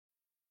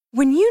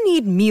When you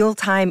need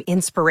mealtime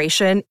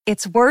inspiration,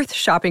 it's worth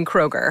shopping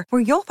Kroger,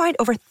 where you'll find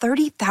over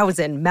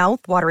 30,000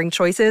 mouth-watering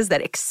choices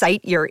that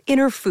excite your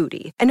inner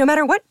foodie. And no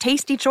matter what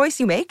tasty choice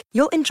you make,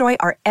 you'll enjoy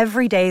our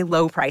everyday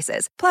low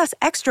prices, plus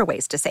extra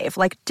ways to save,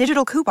 like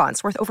digital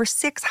coupons worth over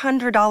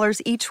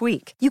 $600 each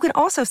week. You can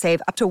also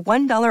save up to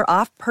 $1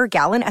 off per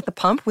gallon at the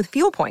pump with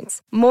fuel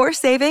points. More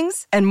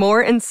savings and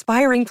more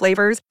inspiring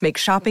flavors make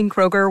shopping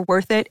Kroger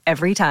worth it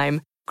every time.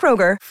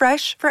 Kroger,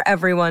 fresh for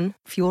everyone.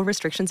 Fuel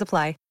restrictions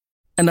apply.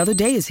 Another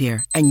day is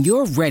here, and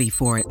you're ready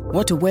for it.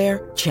 What to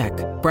wear? Check.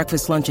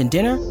 Breakfast, lunch, and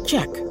dinner?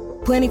 Check.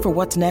 Planning for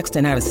what's next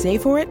and how to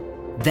save for it?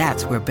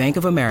 That's where Bank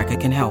of America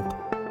can help.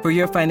 For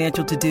your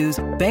financial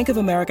to-dos, Bank of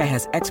America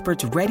has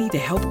experts ready to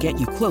help get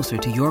you closer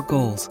to your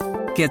goals.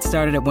 Get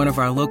started at one of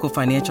our local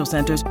financial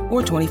centers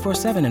or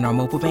 24/7 in our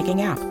mobile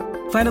banking app.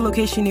 Find a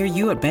location near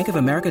you at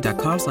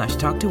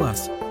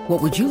bankofamerica.com/talktous. What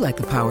would you like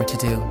the power to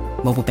do?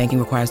 Mobile banking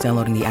requires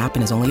downloading the app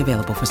and is only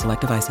available for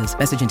select devices.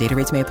 Message and data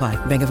rates may apply.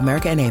 Bank of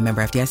America N.A.,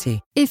 member FDIC.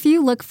 If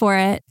you look for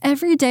it,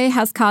 every day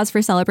has cause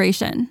for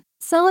celebration.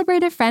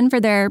 Celebrate a friend for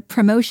their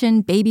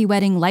promotion, baby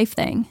wedding, life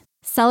thing.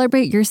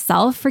 Celebrate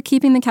yourself for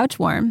keeping the couch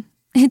warm.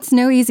 It's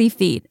no easy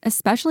feat,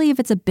 especially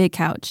if it's a big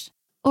couch.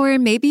 Or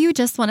maybe you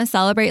just want to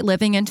celebrate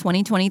living in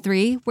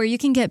 2023, where you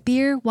can get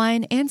beer,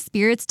 wine, and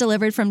spirits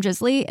delivered from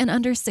Drizzly in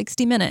under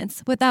 60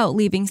 minutes without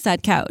leaving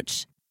said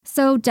couch.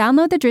 So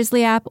download the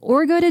Drizzly app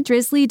or go to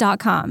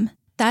drizzly.com.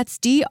 That's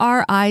DRIZLY.com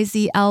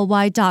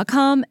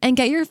and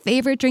get your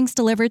favorite drinks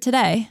delivered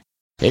today.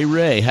 Hey,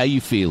 Ray, how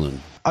you feeling?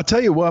 I'll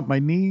tell you what, my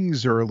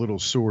knees are a little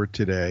sore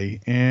today,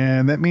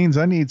 and that means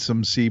I need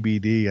some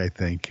CBD, I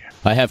think.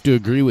 I have to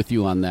agree with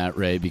you on that,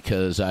 Ray,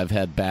 because I've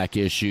had back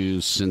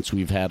issues since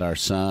we've had our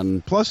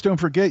son. Plus, don't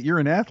forget, you're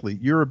an athlete.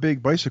 You're a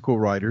big bicycle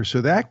rider, so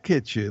that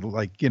gets you,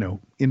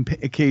 in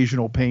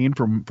occasional pain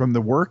from the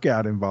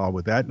workout involved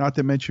with that, not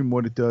to mention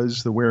what it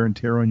does, the wear and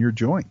tear on your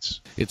joints.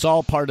 It's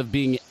all part of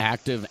being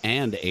active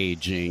and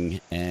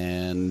aging,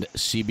 and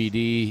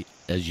CBD,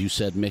 as you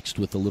said, mixed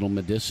with a little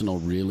medicinal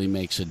really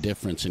makes a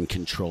difference in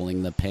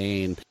controlling the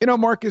pain.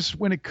 Marcus,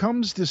 when it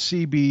comes to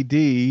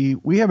CBD,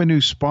 we have a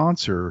new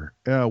sponsor,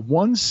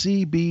 One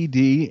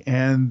CBD,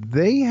 and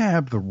they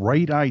have the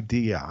right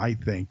idea, I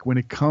think, when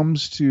it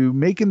comes to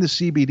making the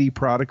CBD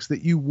products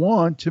that you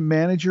want to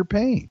manage your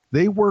pain.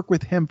 They work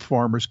with hemp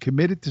farmers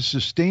committed to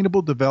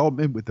sustainable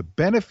development with the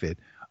benefit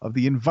of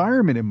the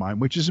environment in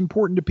mind, which is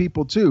important to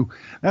people too.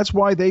 That's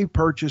why they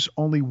purchase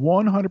only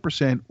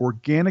 100%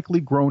 organically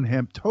grown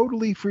hemp,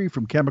 totally free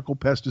from chemical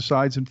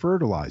pesticides and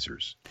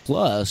fertilizers.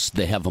 Plus,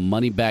 they have a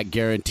money-back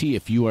guarantee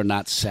if you are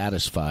not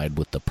satisfied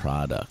with the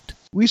product.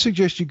 We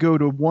suggest you go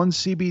to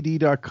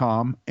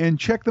onecbd.com and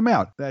check them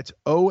out. That's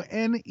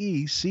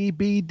ONECBD.com.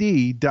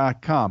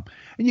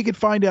 And you can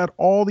find out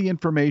all the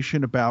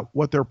information about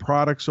what their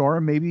products are,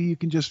 and maybe you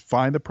can just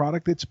find the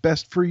product that's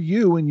best for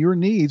you and your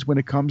needs when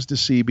it comes to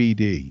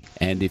CBD.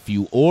 And if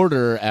you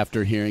order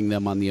after hearing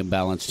them on the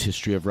Imbalanced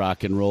History of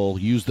Rock and Roll,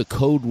 use the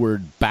code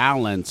word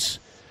BALANCE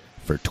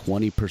for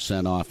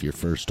 20% off your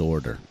first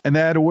order. And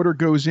that order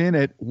goes in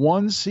at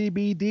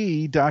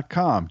onecbd.com.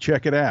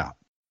 Check it out.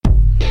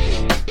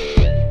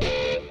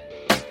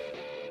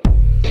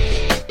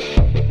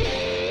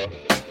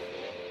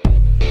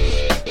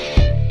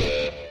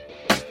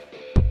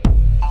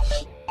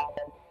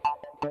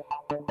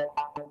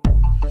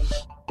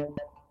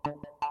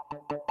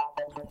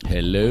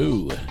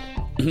 Hello.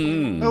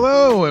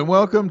 Hello, and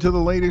welcome to the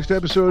latest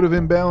episode of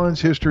Imbalanced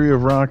History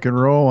of Rock and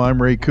Roll.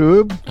 I'm Ray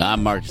Koob.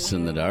 I'm Marcus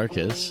in the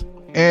Darkest.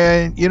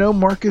 And,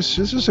 Marcus,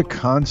 this is a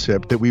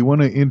concept that we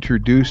want to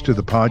introduce to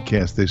the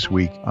podcast this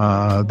week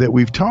that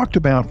we've talked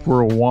about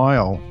for a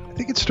while. I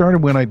think it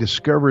started when I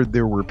discovered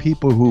there were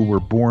people who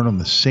were born on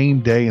the same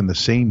day in the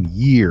same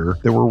year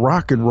that were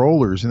rock and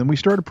rollers. And then we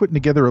started putting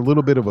together a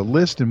little bit of a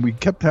list, and we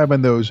kept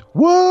having those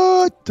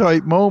what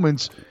type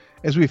moments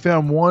as we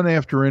found one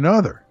after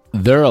another.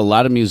 There are a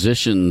lot of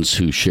musicians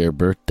who share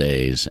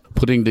birthdays.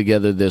 Putting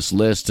together this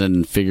list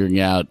and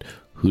figuring out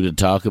who to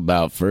talk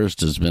about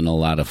first has been a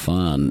lot of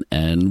fun,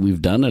 and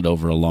we've done it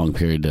over a long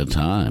period of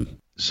time.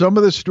 Some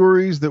of the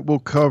stories that we'll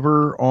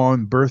cover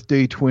on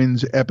Birthday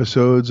Twins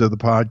episodes of the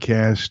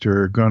podcast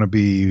are going to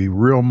be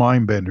real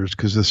mind benders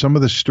because of some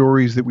of the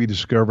stories that we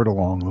discovered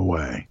along the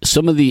way.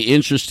 Some of the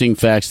interesting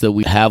facts that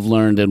we have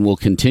learned and will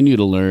continue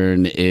to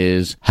learn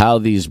is how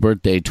these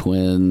birthday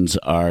twins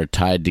are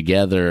tied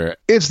together.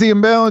 It's the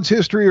Imbalanced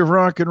History of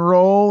Rock and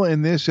Roll,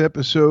 and this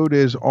episode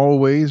is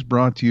always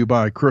brought to you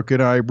by Crooked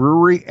Eye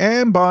Brewery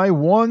and by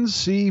One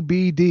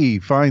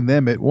CBD. Find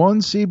them at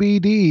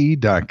onecbd.com.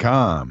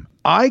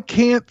 I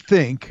can't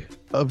think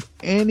of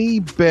any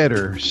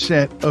better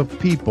set of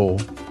people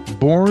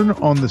born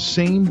on the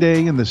same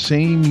day in the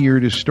same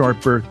year to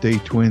start birthday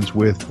twins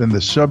with than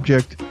the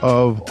subject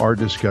of our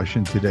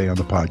discussion today on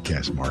the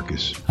podcast,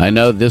 Marcus. I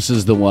know this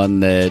is the one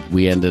that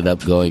we ended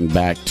up going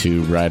back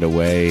to right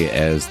away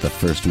as the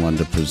first one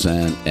to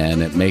present,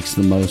 and it makes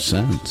the most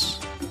sense.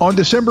 On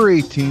December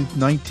 18th,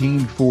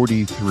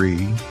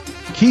 1943,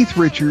 Keith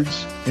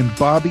Richards and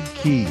Bobby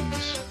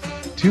Keys,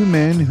 two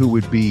men who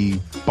would be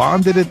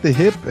bonded at the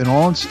hip and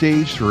on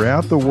stage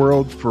throughout the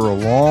world for a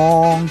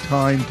long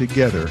time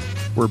together,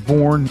 were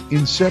born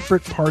in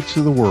separate parts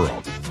of the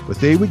world. But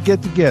they would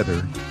get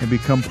together and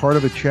become part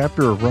of a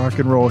chapter of rock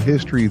and roll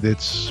history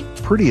that's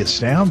pretty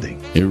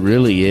astounding. It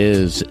really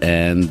is,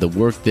 and the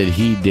work that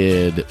he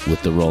did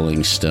with the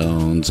Rolling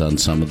Stones on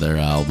some of their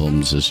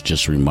albums is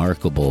just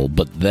remarkable.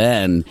 But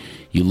then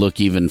you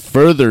look even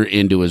further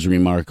into his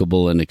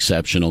remarkable and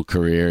exceptional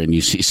career, and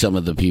you see some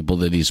of the people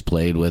that he's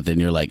played with, and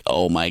you're like,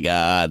 oh my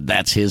God,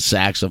 that's his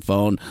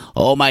saxophone.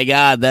 Oh my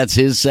God, that's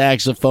his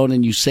saxophone.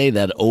 And you say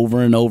that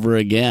over and over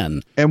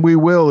again. And we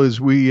will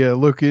as we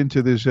look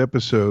into this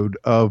episode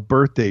of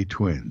Birthday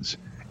Twins.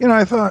 You know,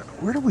 I thought,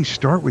 where do we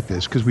start with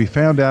this? Because we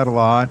found out a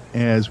lot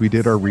as we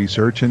did our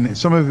research, and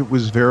some of it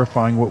was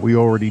verifying what we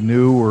already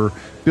knew or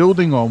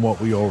building on what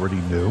we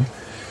already knew.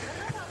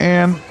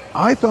 And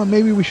I thought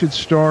maybe we should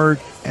start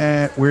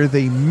at where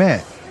they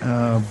met.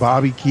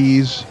 Bobby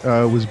Keys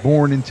was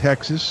born in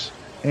Texas,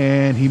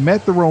 and he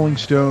met the Rolling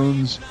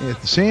Stones at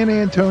the San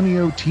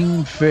Antonio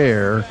Teen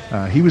Fair.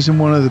 He was in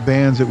one of the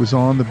bands that was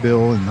on the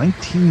bill in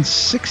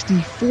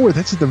 1964.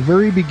 That's at the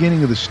very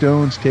beginning of the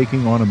Stones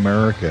taking on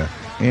America.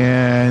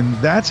 And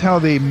that's how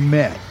they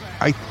met.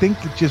 I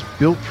think it just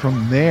built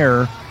from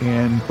there,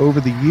 and over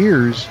the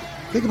years,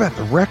 think about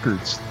the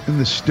records in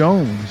the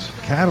Stones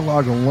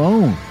catalog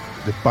alone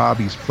that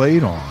Bobby's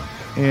played on.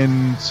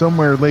 And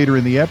somewhere later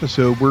in the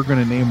episode, we're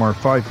going to name our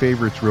 5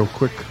 favorites real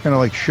quick, kind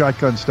of like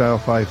shotgun style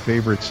 5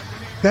 favorites.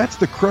 That's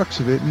the crux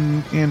of it.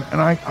 And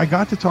I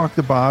got to talk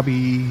to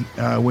Bobby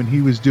when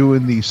he was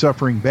doing the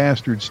Suffering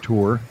Bastards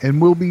tour,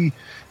 and we'll be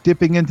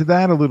dipping into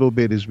that a little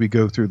bit as we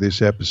go through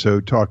this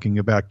episode, talking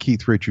about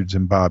Keith Richards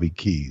and Bobby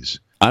Keys.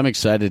 I'm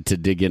excited to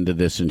dig into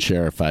this and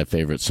share our 5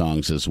 favorite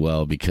songs as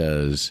well,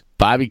 because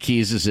Bobby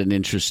Keys is an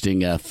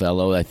interesting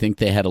fellow. I think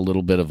they had a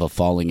little bit of a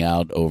falling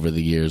out over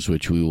the years,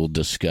 which we will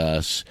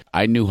discuss.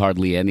 I knew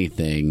hardly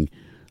anything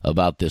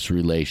about this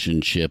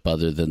relationship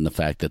other than the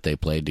fact that they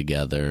played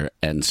together.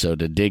 And so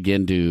to dig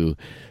into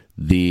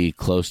the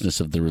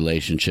closeness of the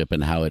relationship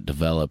and how it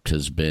developed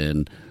has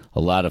been a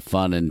lot of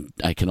fun. And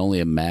I can only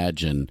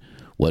imagine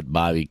what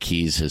Bobby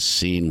Keys has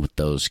seen with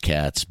those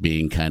cats,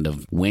 being kind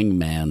of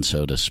wingman,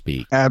 so to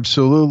speak.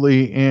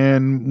 Absolutely.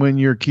 And when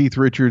you're Keith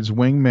Richards'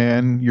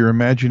 wingman, your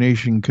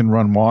imagination can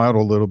run wild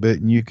a little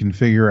bit, and you can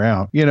figure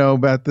out, you know,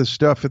 about the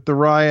stuff at the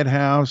Riot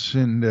House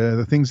and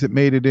the things that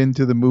made it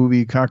into the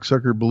movie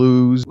Cocksucker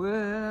Blues.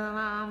 Well,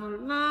 I'm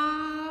alone,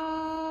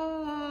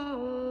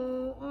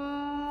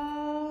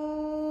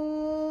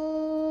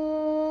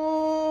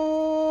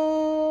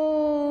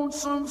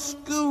 some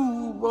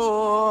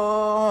schoolboy.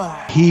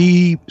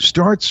 He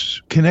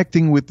starts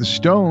connecting with the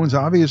Stones.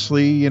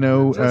 Obviously, you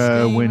know,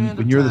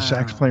 when you're the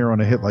sax player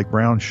on a hit like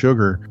Brown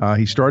Sugar,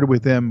 he started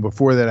with them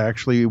before that,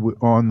 actually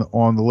on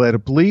the Let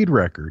It Bleed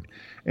record.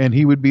 And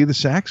he would be the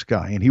sax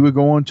guy, and he would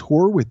go on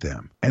tour with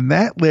them. And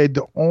that led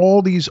to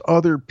all these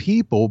other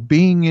people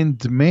being in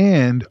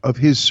demand of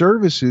his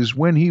services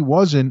when he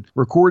wasn't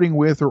recording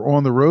with or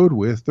on the road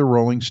with the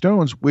Rolling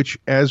Stones, which,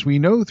 as we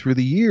know through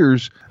the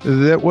years,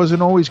 that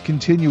wasn't always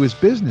continuous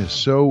business.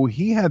 So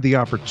he had the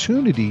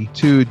opportunity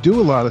to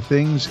do a lot of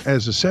things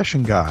as a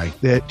session guy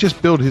that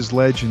just built his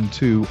legend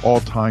to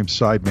all-time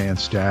sideman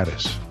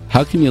status.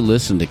 How can you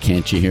listen to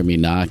Can't You Hear Me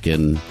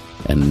Knockin'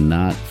 and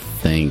not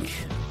think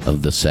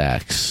of the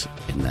sax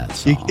in that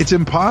song? It's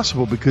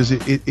impossible, because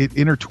it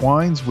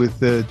intertwines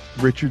with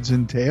Richards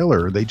and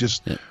Taylor. They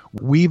just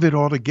weave it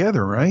all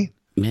together, right?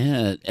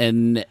 Yeah,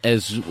 and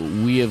as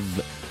we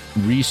have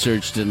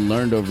researched and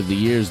learned over the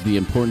years, the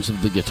importance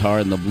of the guitar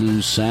and the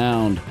blues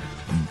sound,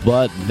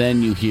 but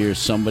then you hear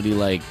somebody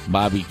like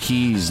Bobby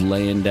Keys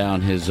laying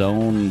down his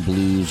own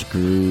blues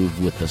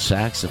groove with the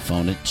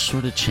saxophone. It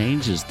sort of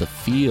changes the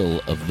feel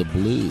of the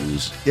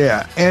blues.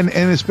 Yeah, and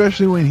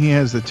especially when he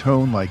has the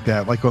tone like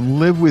that, like on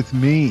Live With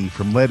Me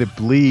from Let It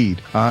Bleed.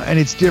 And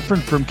it's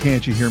different from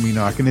Can't You Hear Me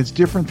Knockin'. It's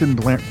different than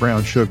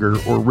Brown Sugar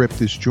or Rip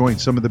This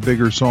Joint, some of the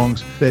bigger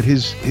songs that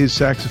his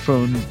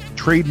saxophone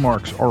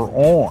trademarks are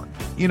on.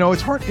 You know,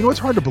 it's hard. You know, what's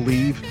hard to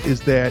believe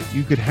is that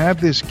you could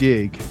have this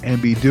gig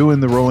and be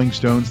doing the Rolling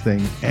Stones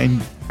thing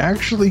and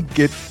actually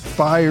get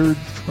fired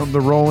from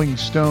the Rolling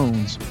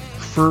Stones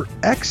for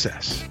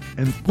excess.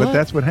 But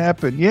that's what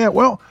happened. Yeah,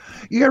 well,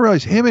 you got to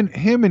realize him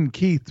and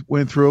Keith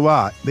went through a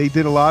lot. They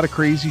did a lot of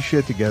crazy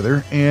shit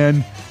together,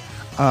 and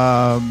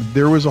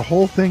there was a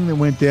whole thing that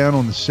went down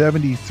on the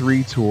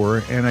 73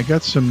 tour, and I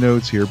got some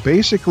notes here.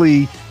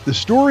 Basically, the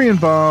story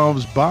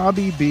involves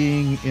Bobby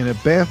being in a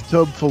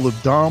bathtub full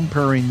of Dom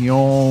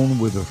Perignon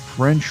with a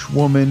French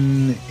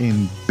woman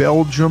in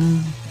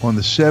Belgium on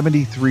the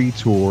 73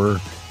 tour,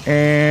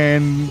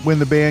 And when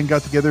the band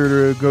got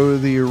together to go to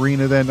the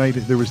arena that night,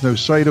 there was no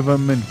sight of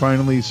him. And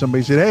finally,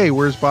 somebody said, "Hey,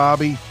 where's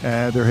Bobby?"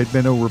 There had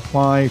been no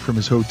reply from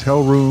his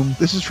hotel room.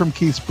 This is from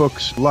Keith's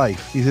book's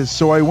Life. He says,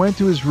 "So I went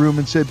to his room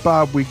and said,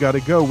 'Bob, we got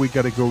to go. We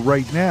got to go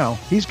right now.'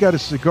 He's got a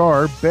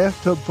cigar,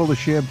 bathtub full of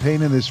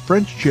champagne, and this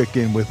French chick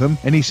in with him.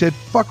 And he said,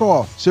 'Fuck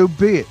off. So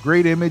be it.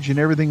 Great image and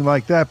everything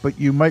like that, but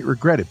you might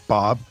regret it,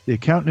 Bob.'" The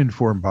accountant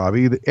informed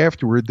Bobby that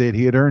afterward that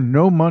he had earned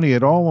no money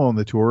at all on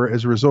the tour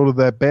as a result of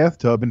that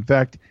bathtub. In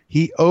fact,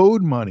 he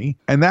owed money,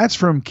 and that's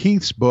from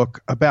Keith's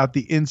book about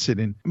the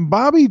incident.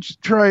 Bobby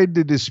tried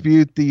to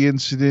dispute the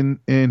incident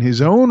in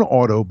his own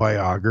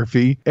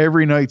autobiography,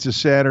 Every Night's a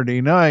Saturday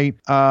Night,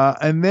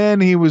 and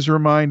then he was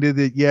reminded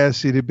that,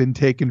 yes, it had been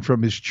taken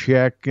from his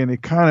check, and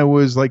it kind of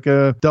was like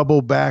a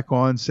double back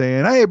on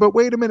saying, "Hey, but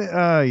wait a minute.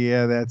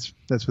 Yeah, that's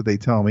what they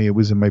tell me. It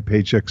was in my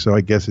paycheck, so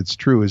I guess it's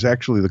true," is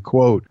actually the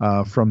quote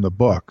from the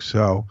book.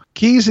 So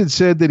Keys had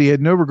said that he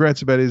had no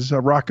regrets about his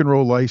rock and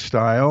roll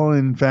lifestyle.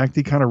 In fact,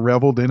 he kind of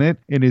reveled in it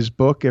in his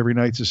book, Every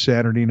Night's a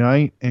Saturday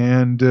Night.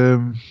 And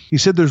he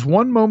said there's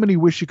one moment he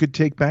wished he could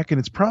take back, and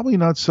it's probably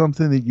not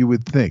something that you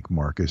would think,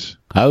 Marcus.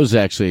 I was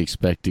actually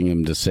expecting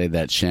him to say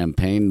that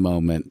champagne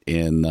moment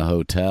in the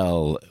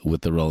hotel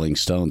with the Rolling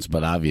Stones,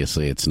 but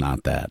obviously it's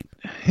not that.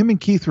 Him and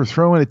Keith were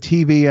throwing a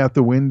TV out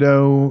the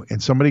window,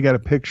 and somebody got a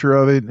picture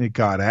of it, and it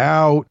got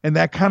out, and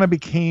that kind of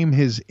became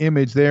his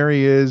image. There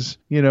he is,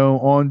 in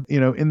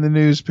the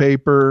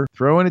newspaper,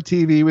 throwing a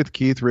TV with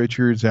Keith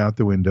Richards out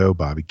the window,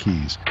 Bobby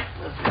Keys.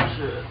 That's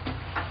it.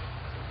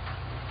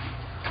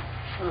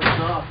 Turn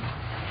it off.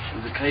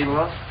 With the cable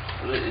off.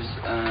 But it is,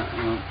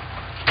 hang on.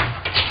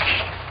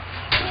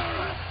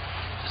 Alright.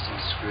 Just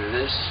unscrew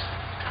this.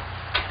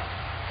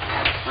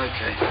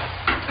 Okay.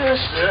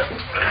 That's it.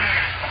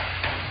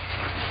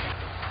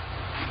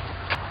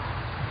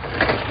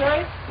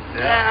 Okay.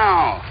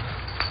 Now.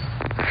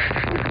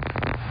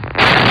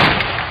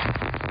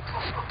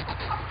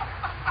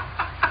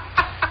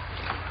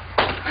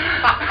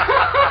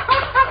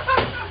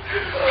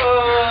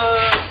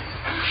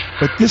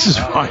 But this is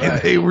why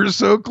they were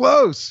so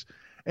close.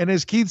 And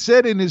as Keith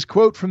said in his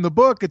quote from the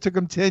book, it took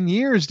him 10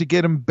 years to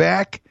get him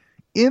back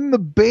in the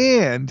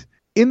band.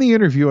 In the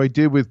interview I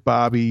did with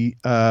Bobby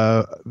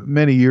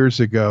many years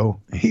ago,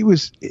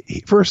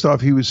 first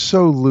off, he was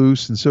so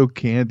loose and so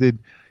candid.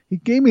 He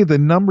gave me the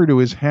number to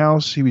his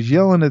house. He was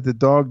yelling at the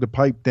dog to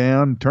pipe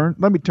down,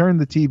 let me turn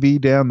the TV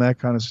down, that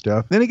kind of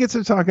stuff. Then he gets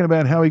to talking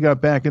about how he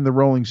got back in the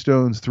Rolling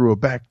Stones through a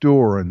back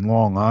door in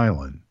Long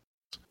Island.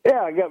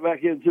 Yeah, I got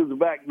back in through the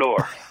back door.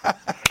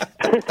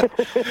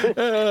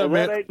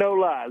 That ain't no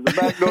lie. The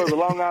back door of the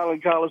Long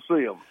Island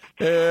Coliseum.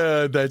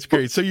 That's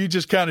great. So you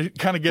just kind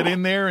of get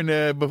in there, and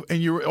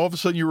you all of a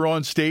sudden you were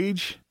on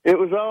stage? It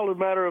was all a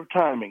matter of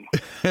timing.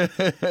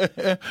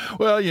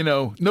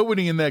 Well,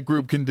 nobody in that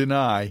group can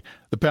deny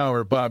the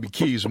power of Bobby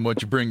Keys and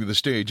what you bring to the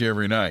stage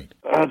every night.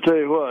 I'll tell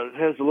you what, it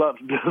has a lot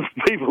to do with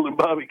people that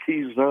Bobby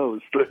Keys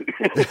knows, too.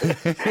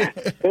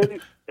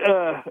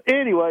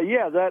 Anyway,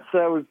 yeah,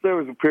 there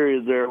was a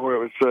period there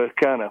where it was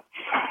kind of,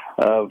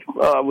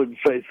 I wouldn't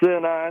say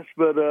thin ice,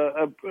 but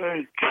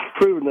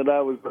proving that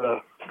I was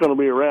going to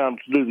be around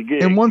to do the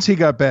gig. And once he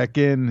got back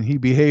in, he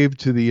behaved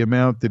to the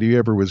amount that he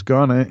ever was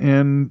gonna,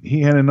 and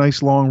he had a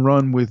nice long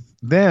run with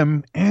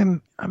them.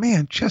 And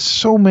man, just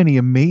so many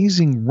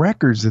amazing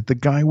records that the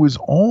guy was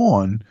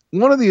on.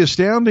 One of the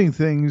astounding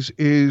things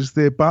is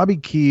that Bobby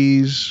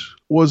Keys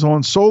was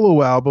on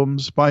solo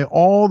albums by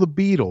all the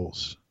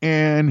Beatles,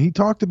 and he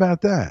talked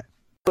about that.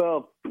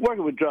 Well,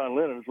 working with John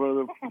Lennon is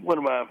one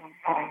of my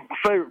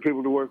favorite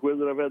people to work with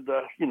that I've had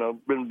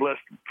been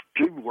blessed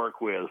to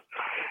work with.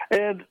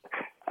 And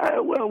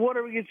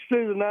whatever we get to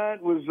do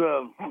tonight was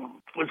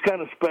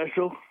kind of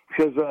special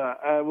because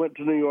I went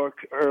to New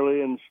York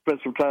early and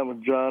spent some time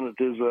with John at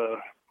his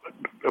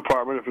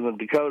apartment up in the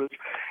Dakotas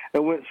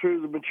and went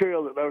through the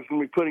material that I was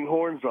going to be putting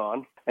horns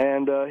on.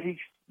 And he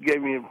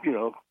gave me,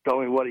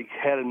 told me what he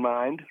had in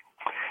mind.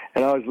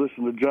 And I always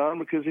listened to John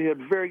because he had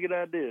very good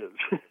ideas.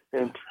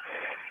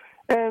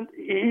 And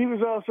he was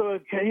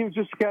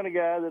just the kind of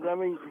guy that,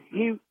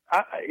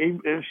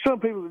 some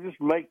people that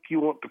just make you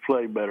want to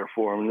play better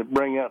for him and that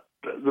bring out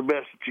the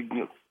best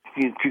that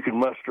you can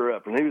muster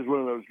up. And he was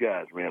one of those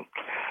guys, man.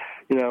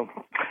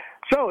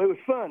 So it was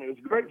fun. It was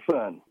great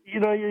fun. You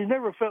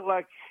never felt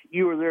like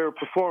you were there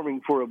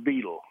performing for a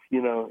Beatle.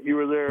 You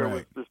were there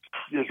with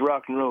this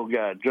rock and roll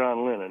guy,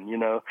 John Lennon,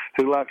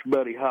 who likes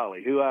Buddy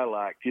Holly, who I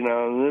liked, and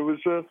it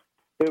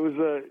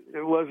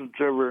wasn't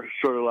ever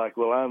sort of like,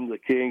 well, I'm the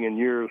king and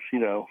you're,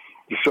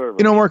 the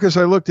servant. Marcus,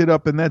 I looked it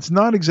up, and that's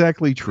not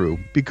exactly true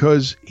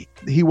because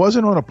he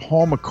wasn't on a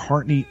Paul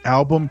McCartney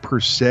album per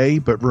se,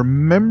 but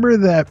remember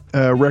that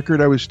record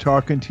I was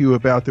talking to you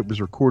about that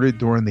was recorded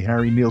during the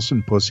Harry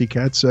Nilsson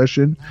Pussycat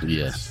session?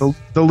 Yes.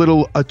 The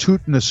little A Toot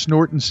and a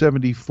Snort in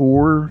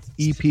 74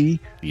 EP?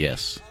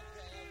 Yes.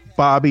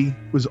 Bobby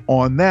was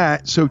on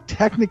that. So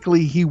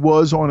technically he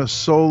was on a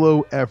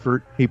solo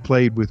effort. He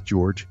played with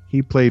George.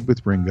 He played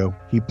with Ringo.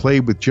 He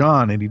played with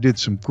John, and he did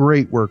some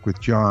great work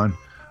with John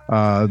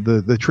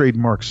the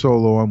trademark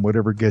solo on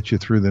Whatever Gets You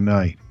Through the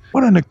Night.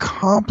 What an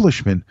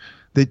accomplishment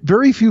that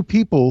very few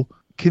people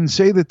can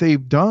say that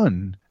they've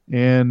done.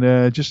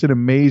 And just an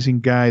amazing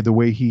guy, the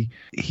way he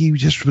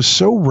just was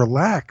so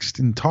relaxed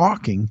in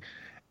talking.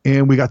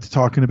 And we got to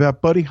talking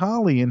about Buddy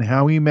Holly and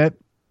how he met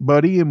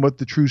Buddy and what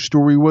the true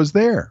story was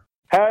there.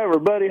 However,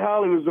 Buddy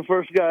Holly was the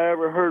first guy I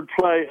ever heard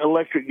play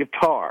electric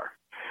guitar.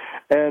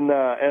 And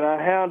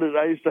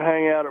I used to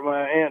hang out at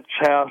my aunt's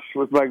house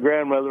with my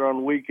grandmother on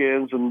the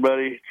weekends, and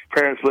Buddy's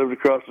parents lived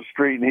across the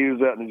street, and he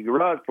was out in his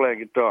garage playing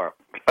guitar.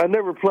 I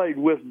never played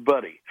with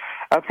Buddy.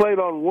 I played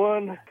on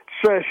one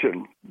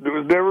session that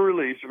was never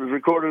released. It was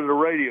recorded at a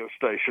radio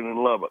station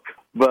in Lubbock,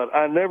 but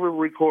I never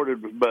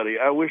recorded with Buddy.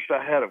 I wished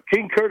I had him.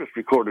 King Curtis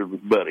recorded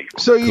with Buddy.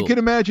 So you can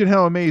imagine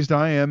how amazed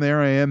I am.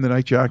 There I am, the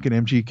night jock at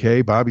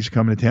MGK. Bobby's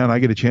coming to town. I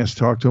get a chance to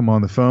talk to him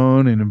on the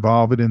phone and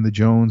involve it in the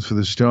Jones for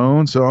the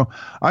Stones. So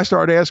I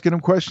started asking him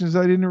questions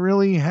I didn't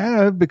really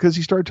have because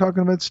he started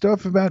talking about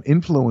stuff about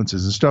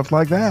influences and stuff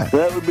like that.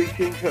 That would be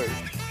King Curtis.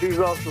 He was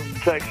also from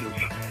Texas.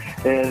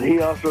 And he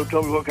also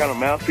told me what kind of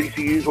mouthpiece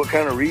he used, what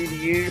kind of reed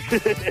he used.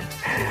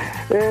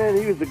 And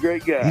he was a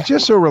great guy. He's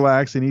just so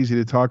relaxed and easy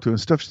to talk to, and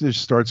stuff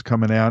just starts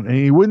coming out. And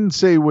he wouldn't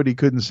say what he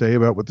couldn't say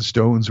about what the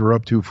Stones were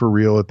up to for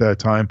real at that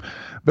time.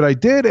 But I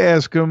did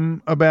ask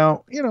him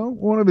about,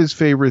 one of his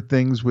favorite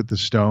things with the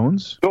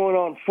Stones. Going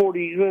on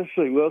 40,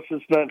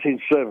 since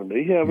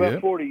 1970. Yeah, about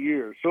 40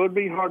 years. So it'd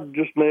be hard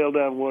to just nail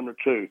down one or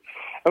two.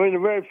 I mean, the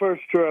very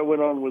first tour I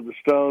went on with the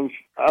Stones,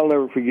 I'll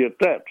never forget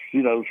that.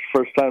 The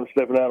first time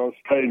stepping out on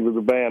stage with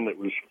a band that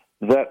was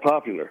that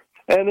popular.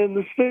 And in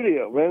the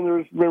studio, man,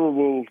 there's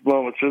memorable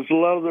moments. There's a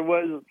lot of the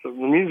ways that the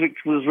music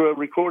was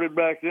recorded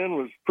back then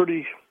was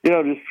pretty,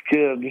 just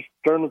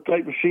turn the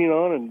tape machine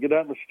on and get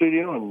out in the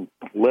studio and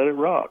let it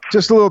rock.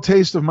 Just a little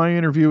taste of my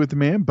interview with the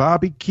man,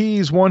 Bobby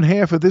Keys, one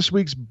half of this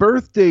week's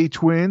birthday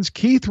twins,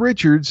 Keith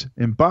Richards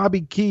and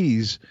Bobby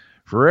Keys,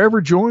 forever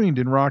joined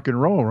in rock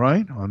and roll,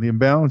 right? On the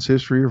Imbalanced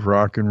History of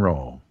Rock and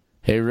Roll.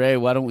 Hey, Ray,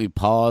 why don't we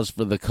pause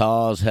for the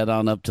cause, head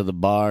on up to the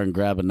bar, and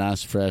grab a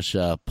nice fresh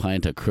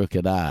pint of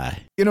Crooked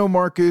Eye?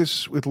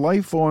 Marcus, with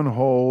life on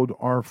hold,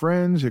 our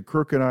friends at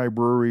Crooked Eye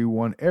Brewery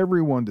want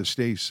everyone to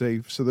stay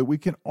safe so that we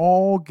can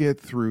all get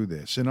through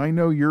this. And I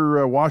know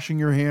you're washing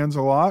your hands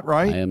a lot,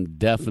 right? I am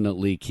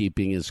definitely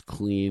keeping as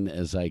clean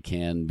as I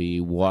can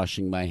be,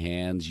 washing my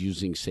hands,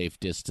 using safe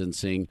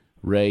distancing.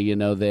 Ray,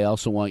 they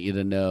also want you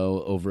to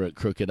know over at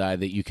Crooked Eye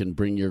that you can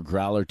bring your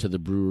growler to the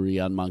brewery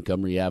on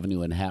Montgomery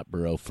Avenue in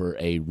Hatboro for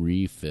a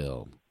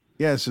refill.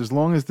 Yes, as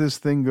long as this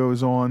thing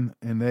goes on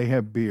and they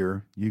have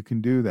beer, you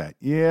can do that.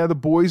 Yeah, the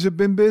boys have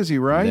been busy,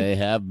 right? They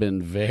have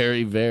been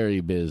very,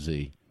 very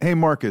busy. Hey,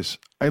 Marcus,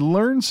 I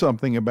learned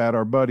something about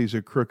our buddies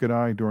at Crooked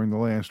Eye during the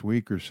last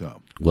week or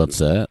so. What's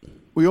that?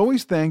 We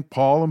always thank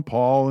Paul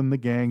and the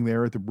gang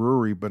there at the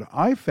brewery, but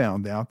I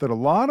found out that a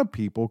lot of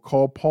people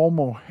call Paul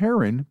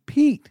Mulheron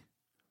Pete.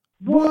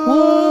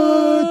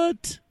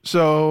 What?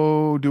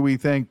 So, do we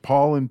thank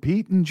Paul and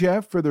Pete and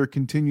Jeff for their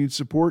continued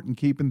support and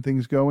keeping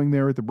things going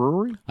there at the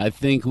brewery? I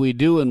think we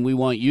do, and we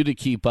want you to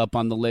keep up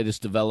on the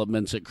latest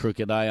developments at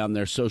Crooked Eye on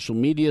their social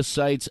media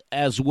sites,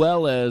 as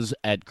well as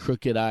at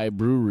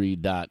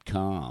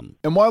crookedeyebrewery.com.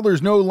 And while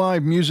there's no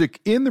live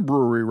music in the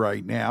brewery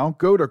right now,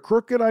 go to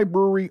Crooked Eye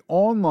Brewery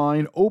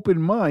Online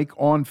Open Mic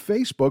on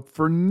Facebook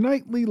for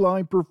nightly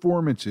live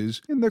performances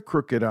in the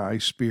Crooked Eye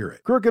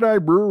spirit. Crooked Eye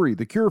Brewery,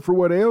 the cure for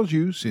what ails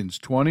you since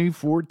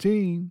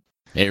 2014.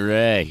 Hey,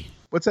 Ray.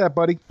 What's that,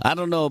 buddy? I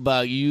don't know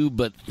about you,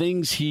 but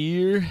things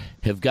here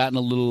have gotten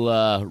a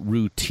little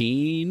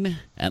routine,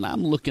 and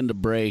I'm looking to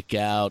break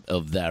out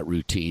of that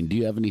routine. Do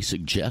you have any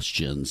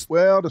suggestions?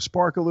 Well, to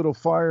spark a little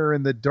fire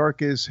in the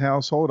darkest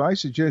household, I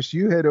suggest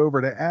you head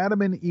over to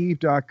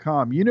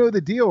adamandeve.com. You know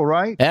the deal,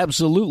 right?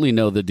 Absolutely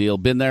know the deal.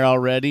 Been there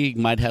already.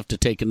 Might have to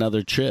take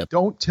another trip.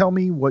 Don't tell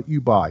me what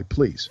you buy,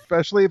 please.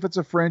 Especially if it's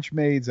a French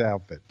maid's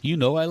outfit. You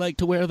know I like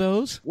to wear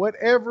those.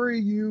 Whatever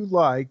you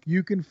like,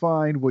 you can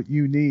find what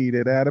you need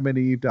at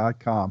adamandeve.com.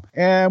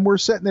 And we're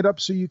setting it up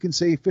so you can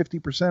save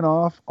 50%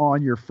 off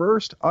on your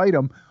first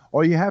item.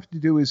 All you have to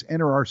do is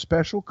enter our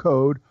special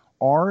code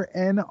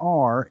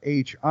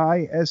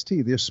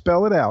RNRHIST. Just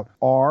spell it out,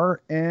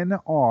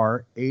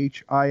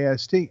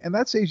 RNRHIST. And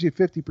that saves you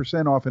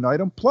 50% off an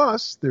item.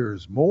 Plus,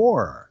 there's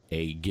more.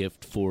 A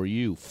gift for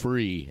you,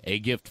 free. A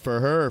gift for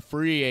her,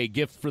 free. A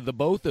gift for the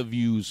both of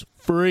yous,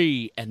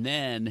 free. And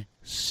then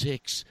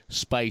 6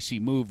 spicy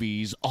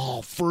movies,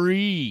 all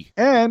free.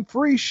 And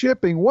free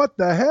shipping. What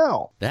the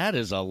hell? That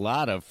is a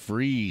lot of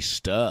free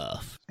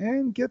stuff.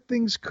 And get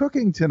things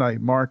cooking tonight,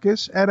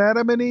 Marcus, at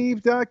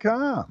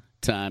adamandeve.com.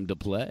 Time to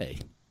play.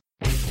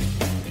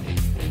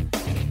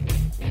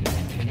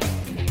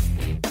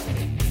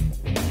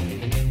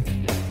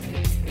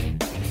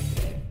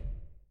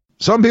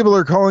 Some people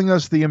are calling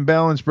us the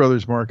Imbalanced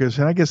Brothers, Marcus,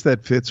 and I guess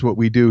that fits what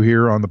we do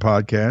here on the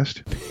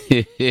podcast.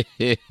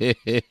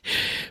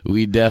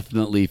 We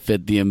definitely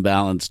fit the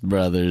Imbalanced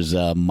Brothers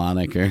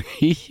moniker.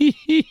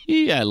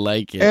 I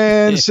like it.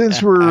 And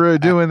since we're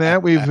doing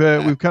that, we've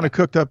kind of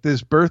cooked up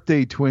this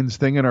birthday twins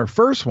thing, and our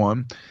first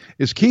one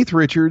is Keith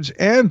Richards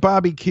and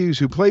Bobby Keys,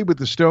 who played with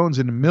the Stones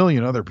and a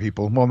million other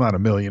people. Well, not a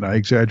million, I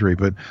exaggerate,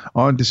 but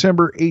on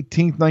December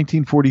 18th,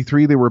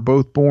 1943, they were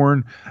both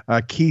born,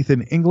 Keith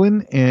in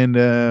England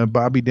and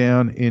Bobby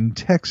down in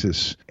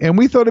Texas. And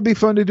we thought it'd be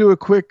fun to do a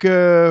quick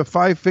 5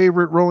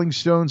 favorite Rolling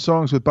Stones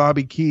songs with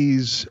Bobby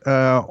Keys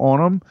on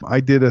them. I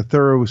did a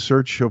thorough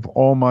search of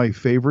all my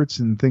favorites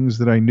and things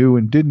that I knew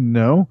and didn't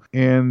know,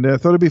 and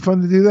thought it'd be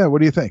fun to do that. What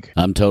do you think?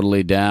 I'm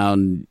totally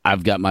down.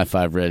 I've got my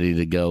 5 ready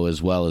to go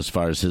as well, as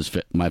far as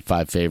my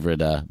 5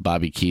 favorite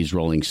Bobby Keys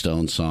Rolling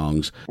Stones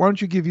songs. Why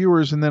don't you give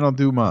yours and then I'll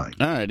do mine?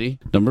 Alrighty.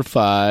 Number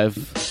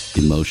 5,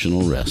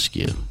 Emotional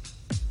Rescue.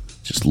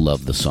 Just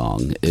love the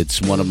song.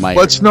 It's one of my...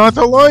 What's not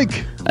to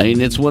like? I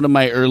mean, it's one of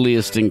my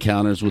earliest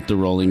encounters with the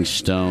Rolling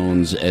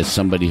Stones as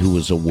somebody who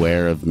was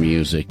aware of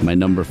music. My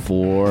number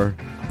 4,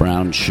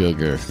 Brown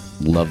Sugar.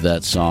 Love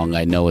that song.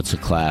 I know it's a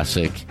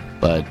classic,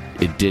 but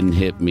it didn't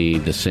hit me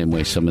the same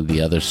way some of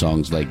the other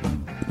songs, like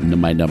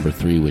my number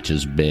 3, which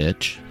is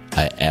Bitch.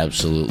 I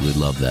absolutely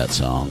love that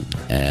song,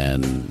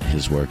 and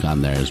his work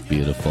on there is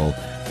beautiful.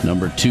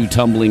 Number 2,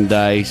 Tumbling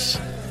Dice.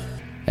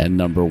 And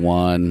number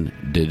 1,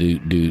 Do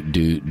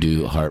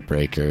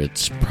Heartbreaker.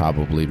 It's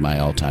probably my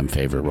all-time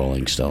favorite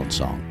Rolling Stones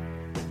song.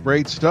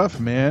 Great stuff,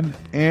 man.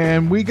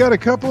 And we got a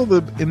couple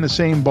in the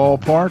same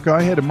ballpark.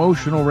 I had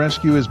Emotional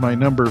Rescue as my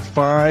number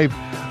 5.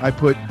 I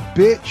put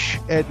Bitch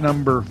at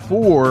number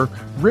 4.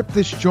 Rip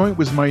This Joint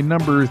was my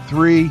number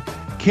 3.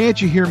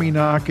 Can't You Hear Me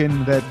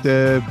Knocking,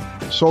 that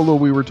solo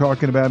we were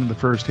talking about in the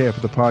first half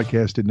of the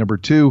podcast, at number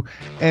 2.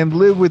 And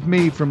Live With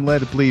Me from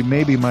Let It Bleed,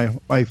 maybe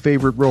my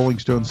favorite Rolling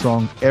Stone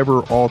song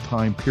ever, all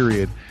time,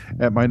 period,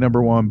 at my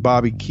number 1.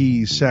 Bobby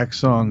Keys, Sax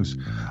Songs.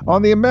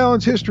 On the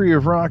Imbalanced History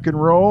of Rock and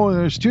Roll, and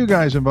there's 2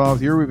 guys involved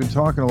here. We've been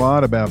talking a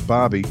lot about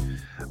Bobby.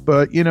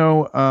 But, you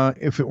know,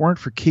 if it weren't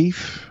for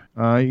Keith,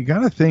 you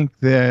got to think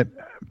that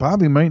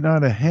Bobby might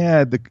not have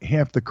had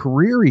half the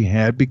career he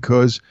had,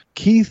 because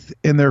Keith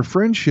and their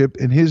friendship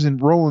and his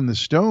role in the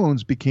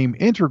Stones became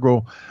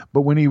integral.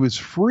 But when he was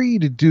free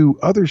to do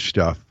other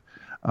stuff,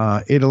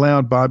 it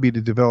allowed Bobby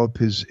to develop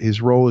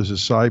his role as a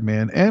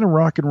sideman and a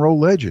rock and roll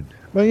legend.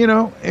 But, you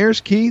know, there's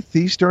Keith.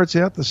 He starts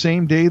out the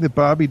same day that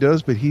Bobby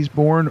does, but he's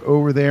born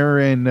over there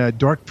in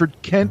Dartford,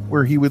 Kent,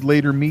 where he would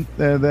later meet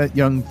that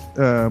young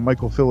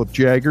Michael Philip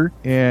Jagger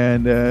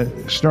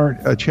and start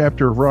a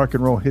chapter of rock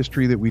and roll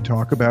history that we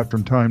talk about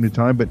from time to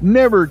time, but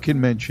never can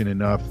mention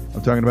enough.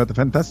 I'm talking about the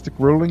fantastic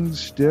Rolling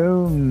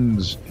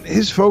Stones.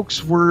 His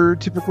folks were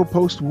typical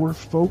post-war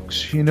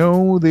folks. You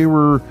know, they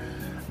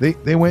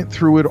went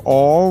through it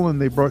all, and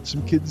they brought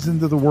some kids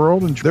into the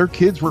world, and their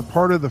kids were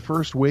part of the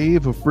first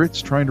wave of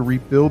Brits trying to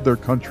rebuild their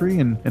country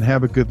and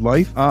have a good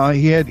life.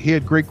 He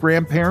had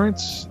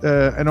great-grandparents.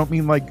 I don't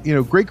mean like, you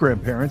know,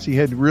 great-grandparents. He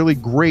had really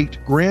great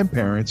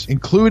grandparents,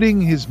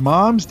 including his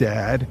mom's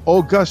dad,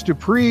 old Gus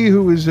Dupree,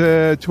 who was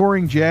a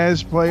touring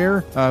jazz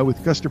player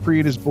with Gus Dupree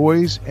and his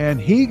boys, and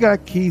he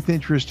got Keith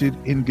interested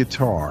in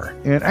guitar.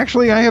 And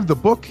actually, I have the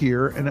book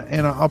here,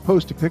 and I'll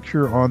post a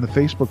picture on the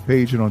Facebook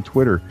page and on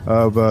Twitter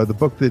of the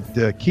book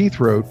that Keith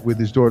wrote with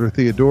his daughter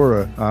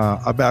Theodora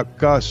about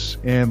Gus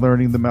and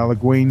learning the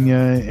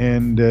Malagueña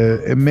and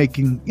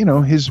making, you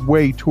know, his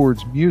way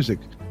towards music.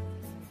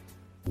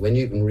 When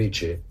you can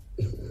reach it,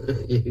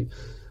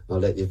 I'll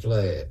let you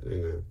play it,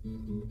 you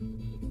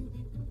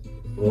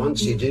know.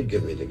 Once he did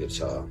give me the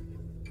guitar.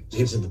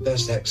 He said the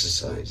best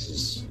exercise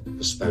is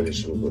the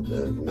Spanish one with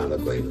the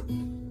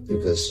Malagueña,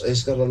 because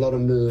it's got a lot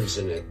of moves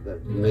in it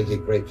that make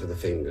it great for the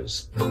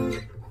fingers.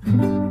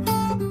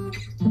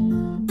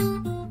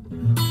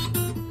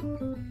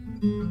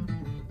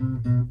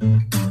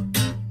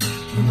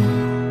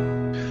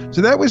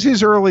 So that was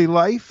his early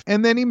life.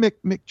 And then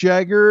Mick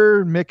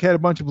Jagger. Mick had a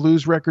bunch of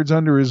blues records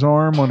under his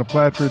arm on a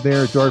platform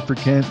there at Dartford,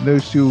 Kent.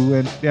 Those two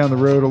went down the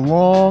road a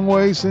long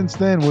way since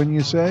then, wouldn't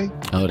you say?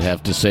 I would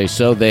have to say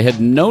so. They had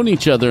known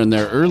each other in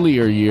their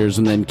earlier years,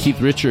 and then Keith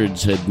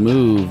Richards had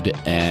moved,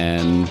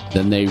 and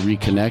then they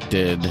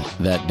reconnected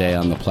that day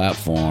on the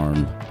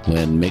platform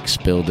when Mick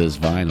spilled his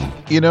vinyl.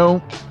 You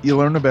know, you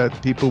learn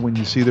about people when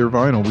you see their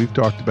vinyl. We've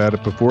talked about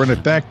it before. And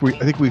in fact, I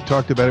think we've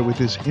talked about it with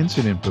this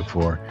incident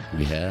before.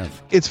 We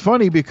have. It's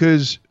funny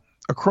because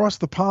across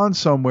the pond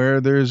somewhere,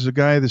 there's a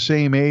guy the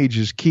same age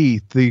as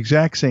Keith, the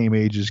exact same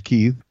age as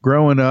Keith,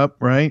 growing up,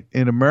 right,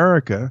 in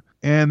America.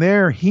 And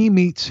there he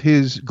meets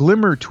his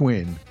glimmer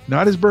twin,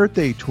 not his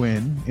birthday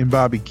twin in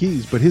Bobby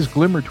Keys, but his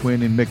glimmer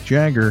twin in Mick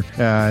Jagger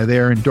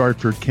there in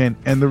Dartford, Kent.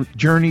 And the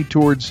journey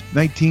towards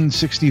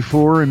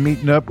 1964 and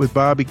meeting up with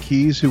Bobby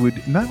Keys, who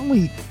would not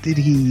only did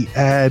he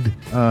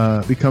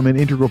become an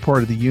integral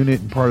part of the unit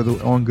and part of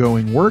the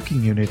ongoing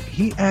working unit,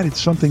 he added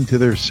something to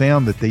their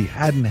sound that they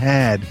hadn't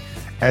had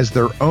as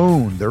their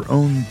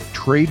own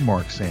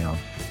trademark sound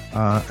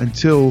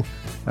until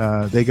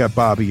they got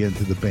Bobby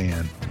into the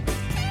band.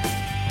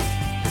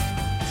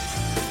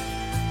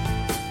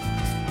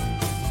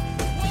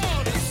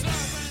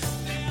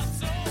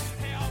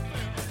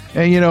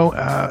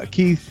 And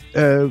Keith,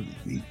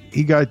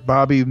 he got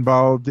Bobby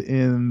involved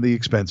in the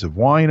Expensive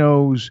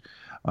Winos.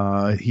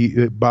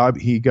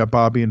 He got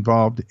Bobby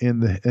involved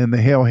in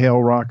the Hail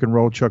Hail Rock and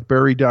Roll Chuck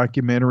Berry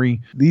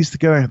documentary. These the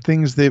kind of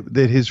things that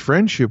his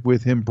friendship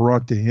with him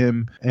brought to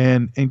him,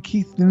 and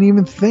Keith didn't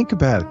even think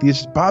about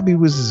it. Bobby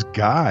was his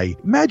guy.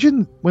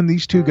 Imagine when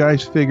these two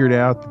guys figured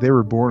out that they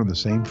were born on the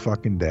same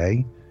fucking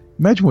day.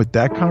 Imagine what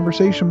that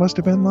conversation must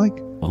have been like.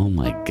 Oh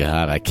my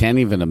God, I can't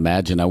even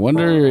imagine. I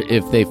wonder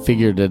if they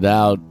figured it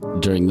out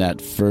during that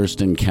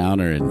first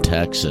encounter in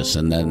Texas,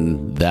 and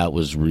then that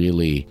was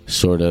really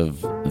sort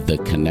of the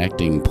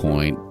connecting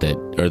point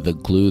or the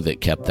glue that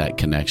kept that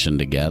connection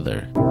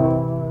together.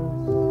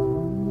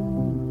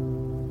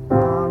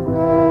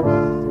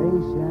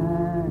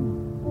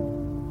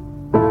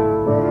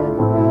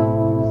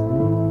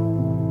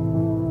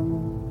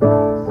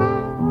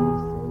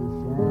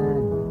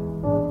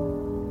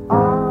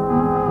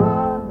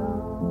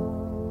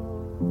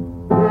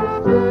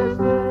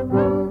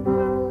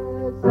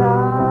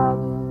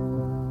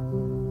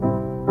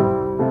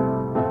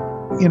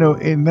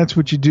 And that's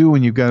what you do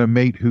when you've got a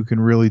mate who can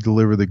really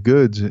deliver the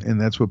goods, and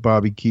that's what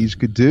Bobby Keys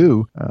could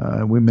do.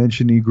 We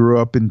mentioned he grew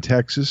up in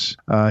Texas.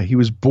 He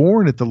was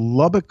born at the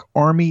Lubbock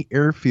Army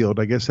Airfield.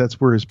 I guess that's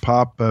where his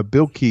pop,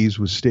 Bill Keys,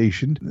 was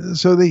stationed.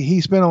 So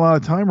he spent a lot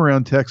of time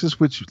around Texas,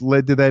 which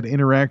led to that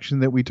interaction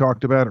that we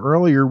talked about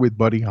earlier with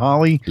Buddy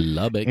Holly.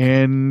 Lubbock.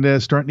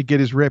 And starting to get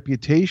his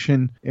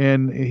reputation.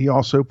 And he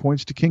also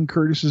points to King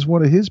Curtis as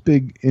one of his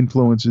big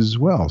influences as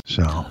well.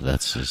 So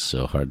that's just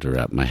so hard to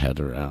wrap my head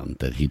around,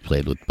 that he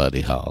played with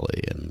Buddy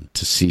Holly, and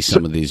to see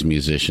some of these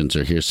musicians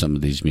or hear some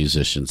of these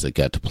musicians that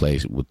got to play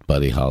with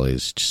Buddy Holly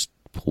is just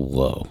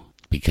whoa,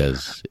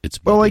 because it's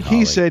Buddy like Holly.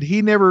 He said,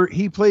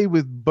 he played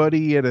with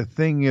Buddy at a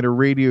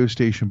radio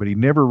station, but he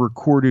never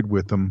recorded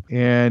with them,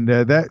 and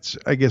that's,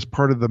 I guess,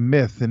 part of the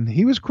myth. And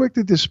he was quick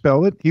to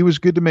dispel it. He was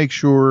good to make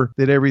sure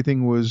that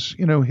everything was,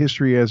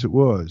 history as it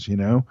was.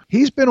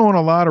 He's been on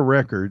a lot of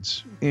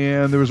records,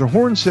 and there was a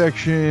horn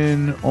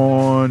section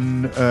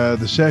on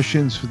the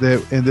sessions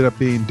that ended up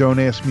being "Don't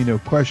Ask Me No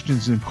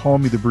Questions" and "Call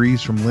Me the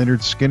Breeze" from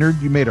Lynyrd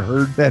Skynyrd. You may have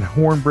heard that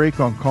horn break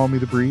on "Call Me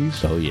the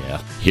Breeze." Oh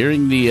yeah,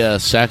 hearing the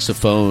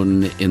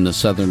saxophone in the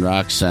Southern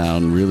rock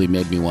sound really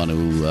made me want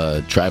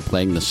to try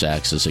playing the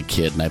sax as a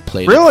kid, and I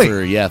played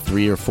it for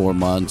 3 or 4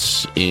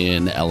 months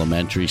in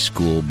elementary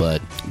school,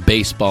 but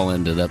baseball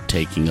ended up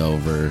taking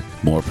over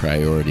more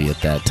priority at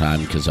that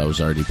time because I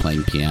was already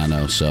playing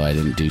piano, so I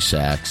didn't do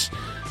sax,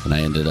 and I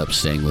ended up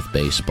staying with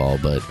baseball.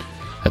 But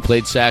I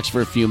played sax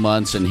for a few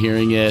months, and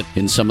hearing it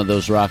in some of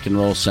those rock and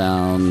roll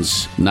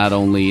sounds, not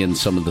only in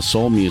some of the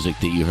soul music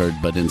that you heard,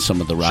 but in some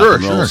of the rock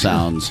and roll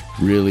sounds,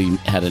 really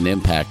had an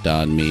impact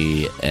on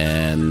me.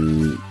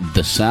 And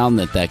the sound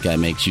that guy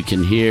makes, you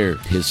can hear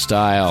his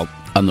style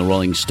on the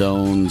Rolling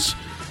Stones,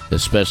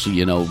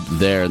 especially,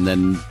 there, and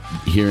then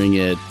hearing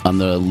it on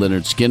the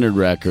Lynyrd Skynyrd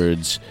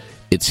records,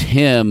 it's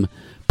him,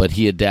 but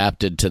he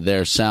adapted to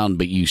their sound,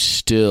 but you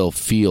still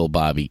feel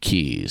Bobby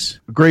Keys.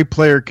 A great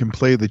player can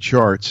play the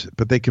charts,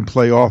 but they can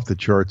play off the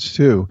charts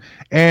too.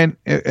 And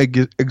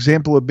an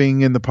example of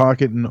being in the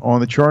pocket and on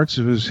the charts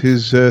was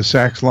his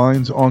sax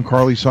lines on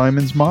Carly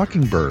Simon's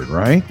Mockingbird,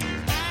 right?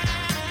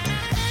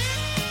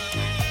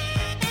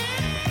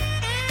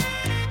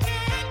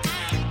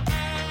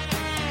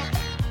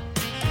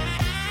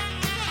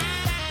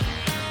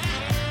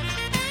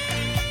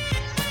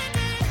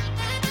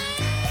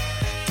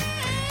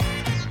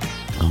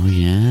 Oh,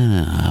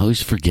 yeah. I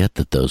always forget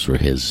that those were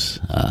his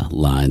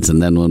lines.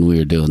 And then when we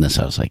were doing this,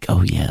 I was like,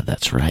 oh, yeah,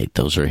 that's right.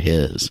 Those are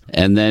his.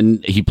 And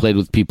then he played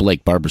with people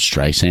like Barbra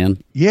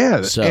Streisand.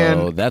 Yeah.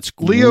 So that's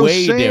Leo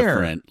way Sayer.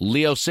 different.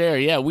 Leo Sayer.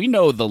 Yeah, we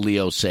know the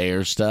Leo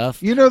Sayer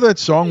stuff. You know that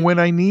song, When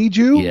I Need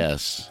You?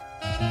 Yes.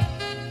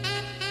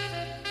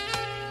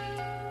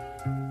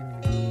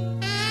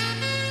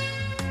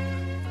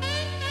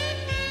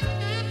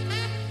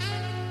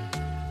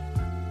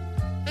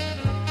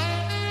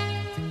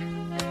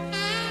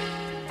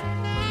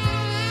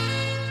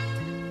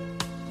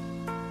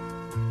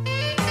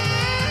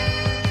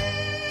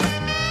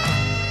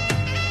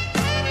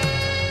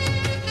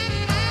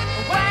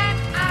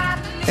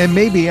 And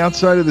maybe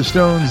outside of the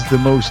Stones, the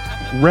most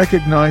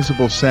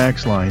recognizable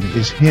sax line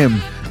is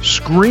him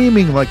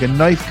screaming like a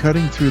knife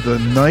cutting through the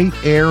night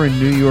air in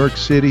New York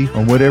City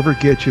on Whatever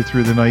Gets You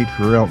Through the Night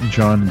for Elton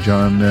John and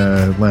John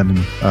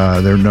Lennon,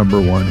 their number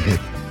one hit.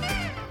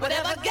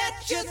 Whatever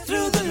gets you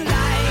through the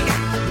night,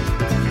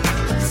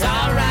 it's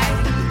all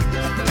right,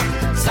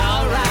 it's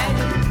all right.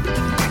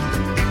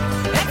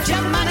 It's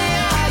your money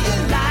or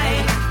your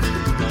life,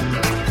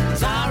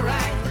 it's all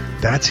right.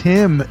 That's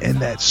him and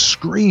that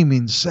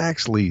screaming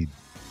sax lead.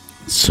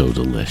 So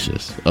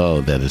delicious.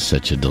 Oh, that is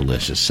such a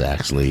delicious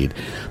sax lead.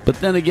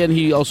 But then again,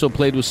 he also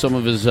played with some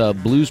of his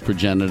blues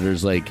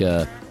progenitors like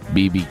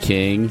B.B.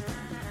 King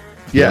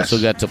He Yes.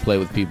 also got to play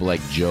with people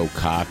like Joe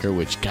Cocker,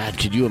 which, God,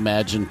 could you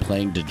imagine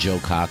playing to Joe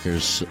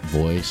Cocker's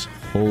voice?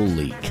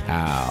 Holy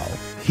cow.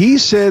 He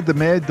said the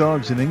Mad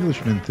Dogs and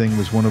Englishmen thing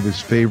was one of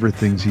his favorite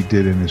things he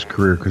did in his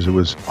career because it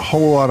was a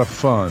whole lot of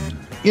fun.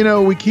 You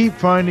know, we keep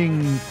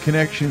finding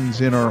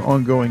connections in our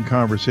ongoing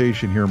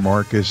conversation here,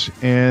 Marcus,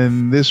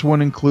 and this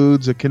one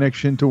includes a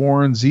connection to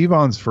Warren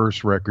Zevon's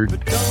first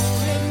record.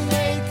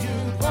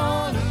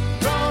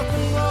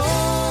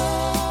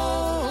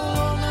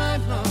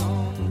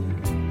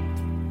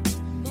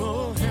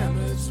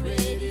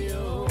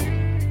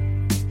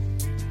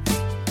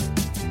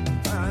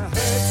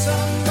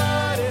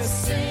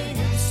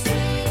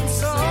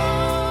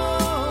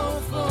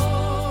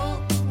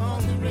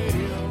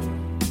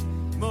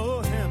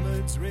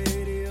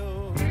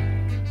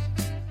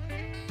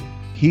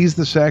 He's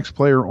the sax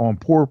player on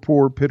Poor,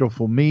 Poor,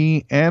 Pitiful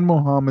Me and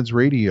Mohammed's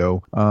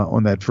Radio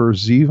on that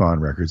first Zevon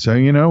record. So,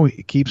 you know,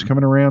 he keeps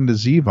coming around to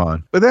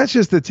Zevon. But that's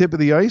just the tip of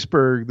the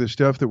iceberg, the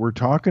stuff that we're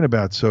talking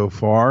about so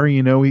far.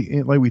 You know,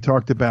 like we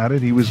talked about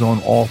it, he was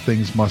on All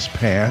Things Must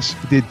Pass.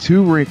 He did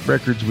 2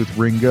 records with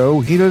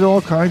Ringo. He did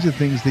all kinds of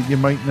things that you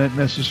might not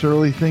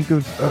necessarily think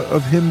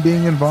of him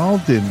being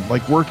involved in,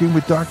 like working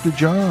with Dr.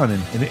 John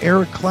and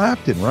Eric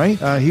Clapton, right?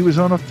 He was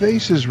on a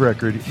Faces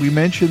record. We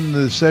mentioned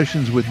the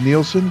sessions with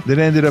Nielsen that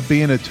ended up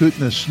being a toot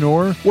and a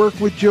snore. Work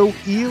with Joe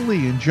Ely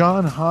and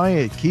John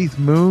Hyatt, Keith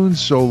Moon's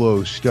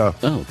solo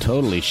stuff. Oh,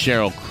 totally.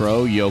 Sheryl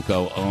Crow,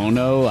 Yoko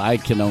Ono. I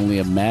can only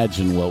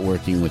imagine what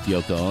working with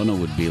Yoko Ono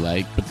would be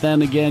like. But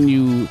then again,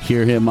 you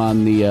hear him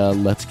on the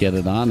Let's Get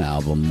It On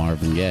album,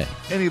 Marvin Gaye.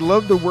 And he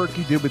loved the work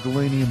he did with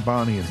Delaney and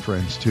Bonnie and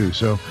Friends, too.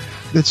 So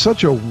it's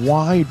such a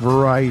wide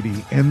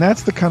variety, and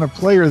that's the kind of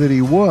player that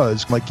he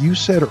was. Like you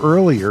said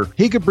earlier,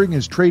 he could bring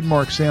his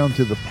trademark sound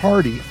to the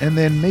party and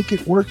then make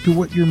it work to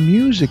what your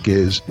music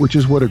is, which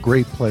is what a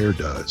great player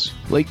does.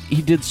 Like,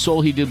 he did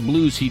soul, he did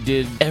blues, he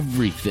did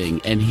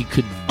everything, and he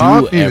could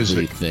do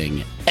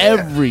everything.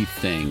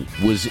 Everything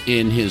was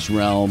in his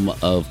realm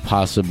of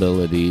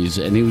possibilities,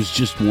 and he was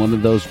just one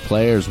of those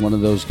players, one of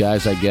those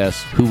guys, I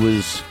guess, who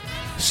was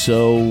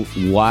so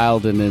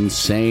wild and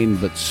insane,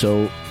 but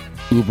so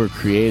uber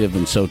creative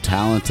and so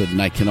talented.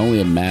 And I can only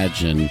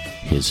imagine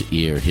his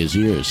ear. His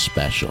ear is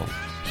special.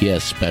 He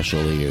has special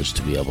ears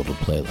to be able to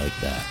play like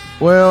that.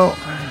 Well,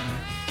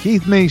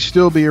 Keith may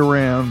still be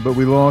around, but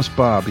we lost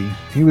Bobby.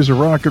 He was a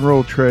rock and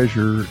roll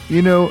treasure.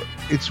 You know,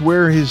 it's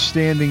where his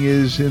standing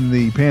is in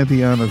the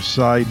pantheon of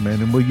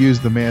sidemen, and we'll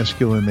use the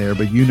masculine there,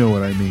 but you know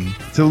what I mean.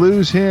 To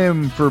lose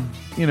him for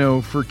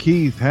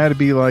Keith had to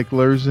be like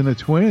losing a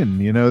twin.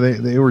 You know,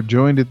 they were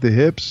joined at the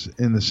hips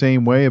in the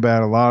same way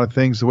about a lot of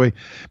things. The way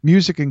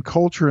music and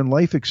culture and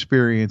life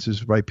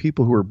experiences by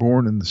people who are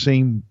born in the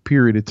same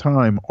period of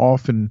time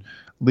often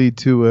lead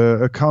to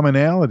a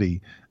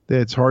commonality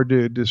that's hard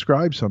to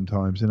describe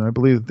sometimes. And I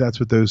believe that's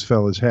what those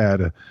fellas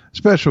had, a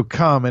special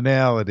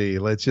commonality.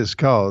 Let's just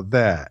call it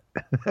that.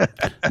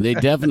 They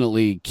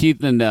definitely,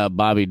 Keith and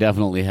Bobby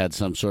definitely had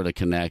some sort of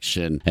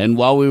connection. And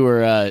while we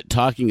were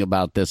talking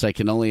about this, I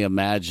can only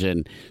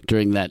imagine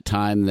during that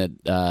time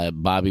that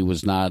Bobby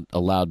was not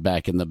allowed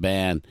back in the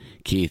band,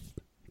 Keith,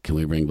 can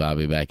we bring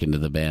Bobby back into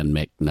the band?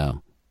 Mick,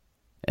 no.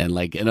 And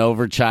like an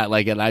overchild,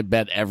 like, and I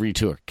bet every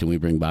tour, can we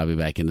bring Bobby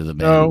back into the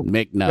band? No,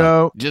 Mick,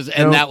 no.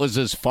 No. That was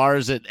as far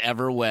as it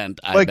ever went.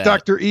 Like bet.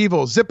 Dr.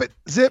 Evil, zip it,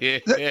 zip,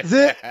 zip,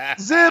 zip,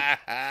 zip.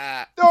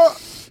 Oh.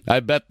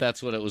 I bet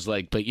that's what it was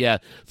like. But yeah,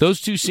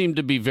 those two seem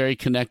to be very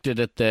connected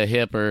at the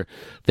hip, or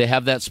they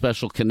have that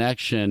special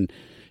connection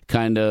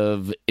kind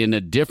of in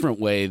a different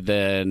way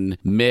than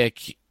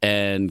Mick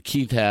and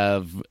Keith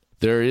have.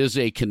 There is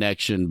a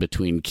connection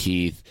between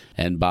Keith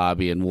and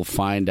Bobby, and we'll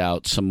find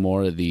out some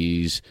more of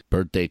these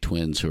birthday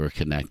twins who are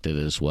connected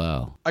as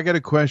well. I got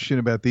a question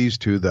about these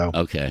two, though.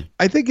 Okay.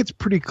 I think it's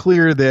pretty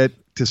clear that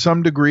to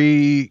some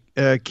degree,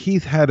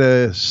 Keith had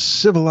a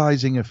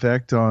civilizing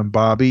effect on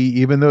Bobby,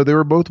 even though they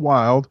were both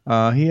wild.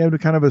 He had a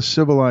kind of a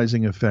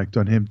civilizing effect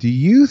on him. Do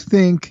you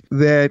think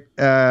that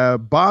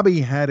Bobby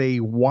had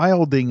a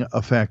wilding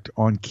effect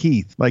on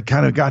Keith, like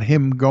kind of got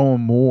him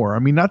going more? I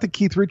mean, not that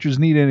Keith Richards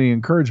need any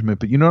encouragement,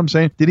 but you know what I'm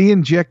saying? Did he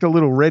inject a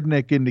little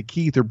redneck into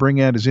Keith or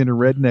bring out his inner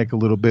redneck a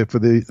little bit for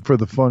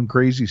the fun,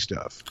 crazy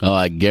stuff? Oh,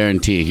 I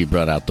guarantee he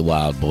brought out the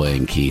wild boy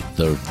in Keith,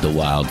 the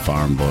wild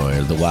farm boy,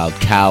 or the wild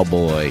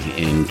cowboy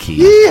in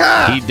Keith.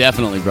 Yeehaw! He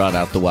definitely brought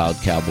out the wild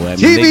cowboy. I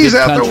mean, TV's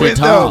out the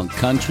window.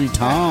 Country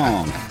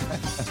tongue.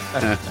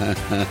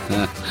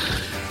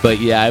 But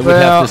yeah, I would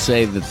have to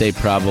say that they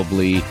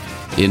probably,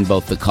 in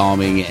both the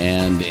calming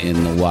and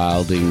in the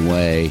wilding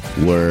way,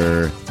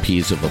 were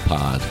peas of a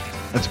pod.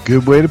 That's a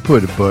good way to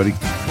put it, buddy.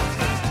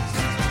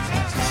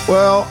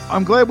 Well,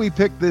 I'm glad we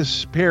picked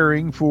this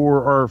pairing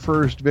for our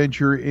first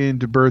venture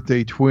into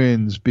Birthday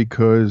Twins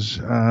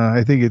because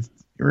I think it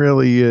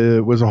really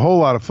was a whole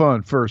lot of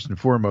fun, first and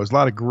foremost. A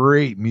lot of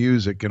great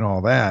music and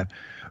all that.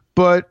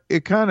 But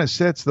it kind of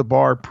sets the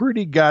bar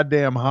pretty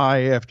goddamn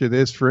high after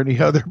this for any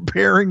other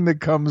pairing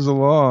that comes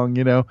along,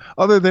 you know.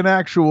 Other than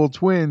actual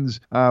twins,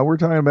 we're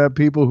talking about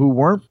people who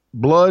weren't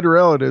blood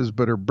relatives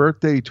but are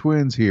birthday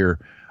twins here.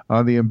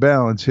 on the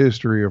Imbalanced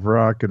History of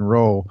Rock and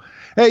Roll.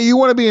 Hey, you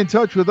want to be in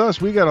touch with us?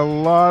 We got a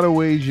lot of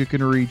ways you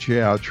can reach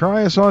out.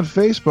 Try us on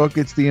Facebook.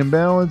 It's the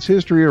Imbalanced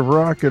History of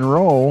Rock and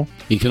Roll.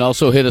 You can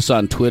also hit us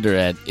on Twitter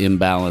at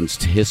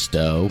Imbalanced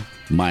Histo,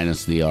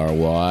 minus the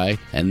RY.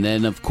 And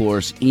then, of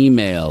course,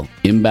 email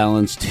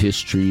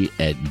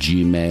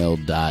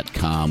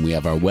imbalancedhistory@gmail.com. We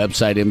have our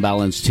website,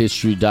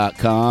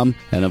 imbalancedhistory.com.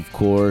 And, of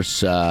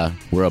course,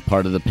 we're a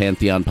part of the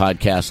Pantheon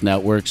Podcast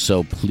Network,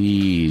 so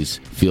please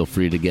feel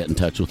free to get in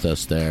touch with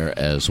us there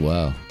as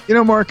well. You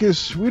know,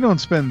 Marcus, we don't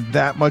spend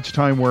that much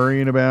time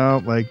worrying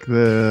about, like,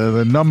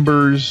 the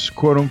numbers,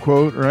 quote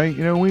unquote, right?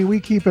 You know, we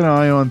keep an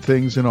eye on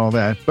things and all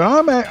that.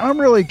 But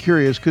I'm really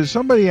curious because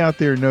somebody out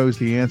there knows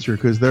the answer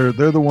because they're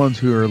the ones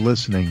who are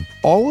listening.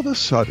 All of a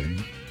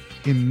sudden,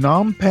 in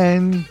Phnom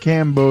Penh,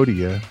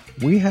 Cambodia,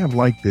 we have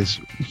like this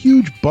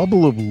huge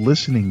bubble of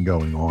listening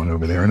going on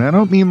over there. And I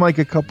don't mean like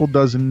a couple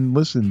dozen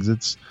listens.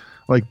 It's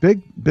like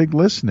big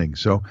listening.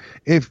 So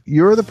if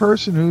you're the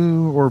person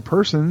who, or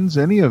persons,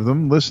 any of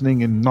them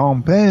listening in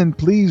Phnom Penh,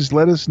 please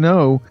let us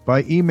know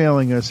by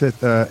emailing us at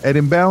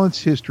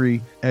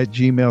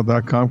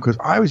imbalancedhistory@gmail.com, because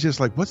I was just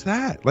like, what's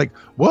that? Like,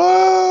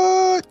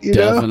 what? You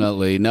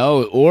Definitely.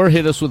 know? No, or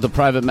hit us with a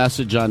private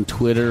message on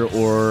Twitter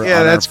or on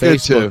that's our good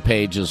too. Facebook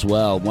page as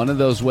well. One of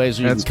those ways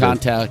you can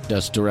contact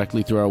us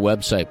directly through our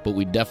website, but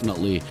we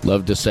definitely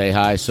love to say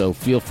hi, so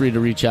feel free to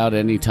reach out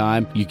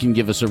anytime. You can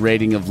give us a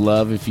rating of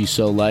love if you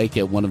so like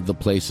at one of the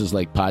places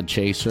like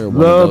Podchaser.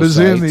 Love is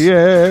in the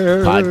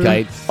air.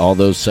 Podkite, all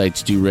those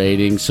sites do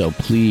ratings, so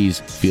please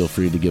feel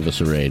free to give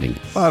us a rating.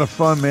 A lot of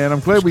fun, man.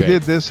 I'm glad we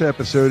did this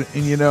episode,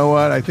 and you know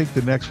what? I think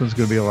the next one's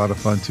going to be a lot of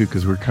fun too,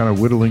 because we're kind of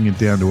whittling it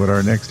down to what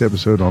our next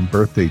episode on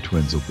birthday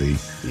twins will be.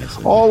 Yes,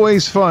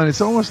 always fun. It's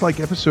almost like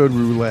episode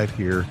roulette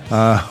here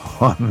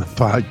on the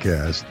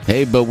podcast.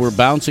 Hey, but we're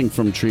bouncing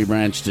from tree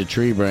branch to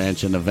tree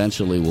branch, and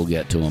eventually we'll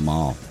get to them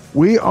all.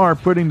 We are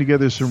putting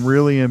together some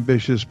really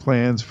ambitious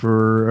plans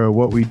for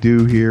what we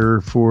do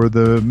here for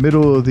the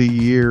middle of the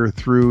year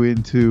through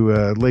into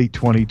late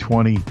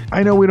 2020.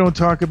 I know we don't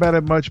talk about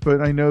it much,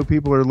 but I know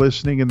people are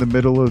listening in the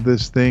middle of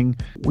this thing.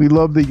 We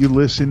love that you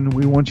listen.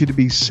 We want you to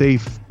be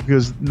safe,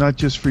 because not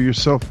just for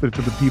yourself, but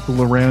for the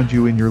people around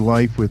you in your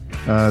life with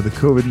the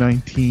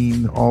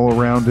COVID-19 all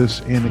around us.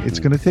 And it's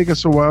going to take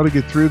us a while to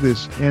get through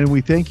this. And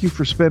we thank you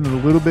for spending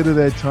a little bit of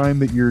that time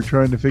that you're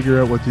trying to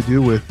figure out what to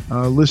do with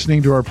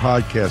listening to our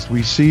podcast.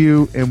 We see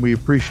you and we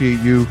appreciate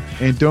you.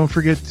 And don't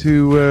forget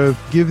to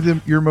give them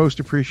your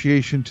most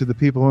appreciation to the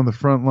people on the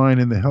front line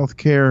in the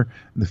healthcare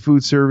and the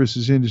food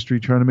services industry,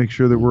 trying to make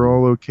sure that we're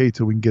all okay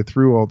till we can get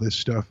through all this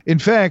stuff. In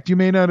fact, you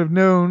may not have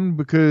known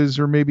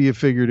or maybe you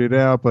figured it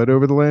out, but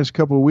over the last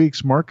couple of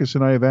weeks, Marcus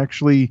and I have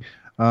actually,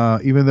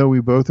 even though we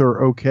both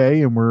are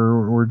okay and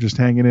we're just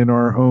hanging in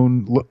our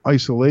own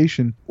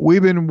isolation,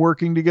 we've been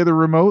working together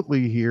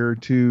remotely here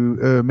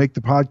to make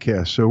the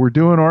podcast. So we're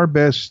doing our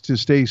best to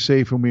stay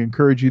safe, and we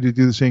encourage you to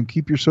do the same.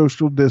 Keep your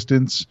social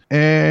distance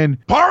and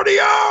party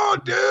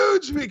on,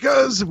 dudes,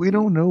 because we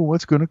don't know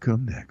what's going to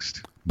come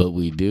next. But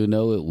we do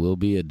know it will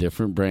be a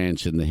different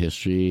branch in the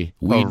history.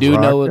 We do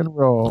know it.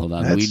 Hold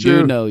on. We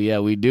do know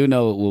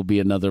it will be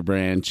another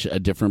branch, a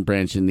different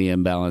branch in the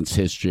Imbalanced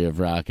History of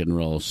Rock and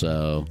Roll.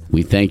 So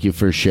we thank you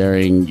for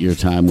sharing your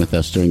time with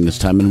us during this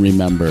time. And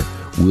remember,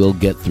 we'll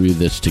get through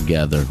this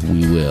together.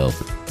 We will.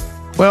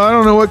 Well, I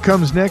don't know what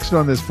comes next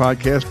on this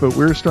podcast, but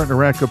we're starting to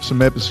rack up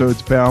some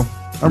episodes, pal.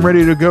 I'm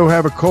ready to go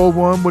have a cold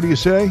one. What do you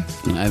say?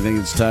 I think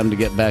it's time to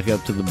get back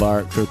up to the bar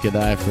at Crooked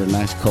Eye for a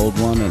nice cold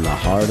one in the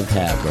heart of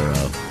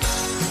Hatboro.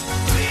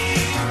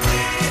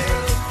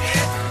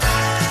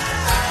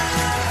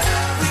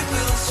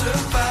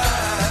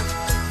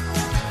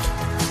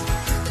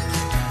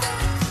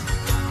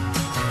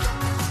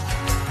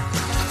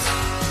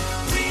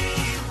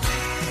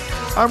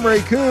 I'm Ray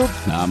Coop.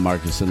 I'm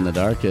Marcus in the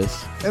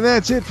Darkest. And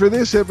that's it for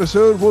this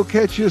episode. We'll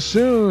catch you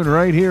soon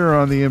right here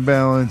on the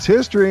Imbalanced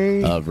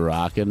History of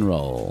Rock and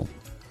Roll.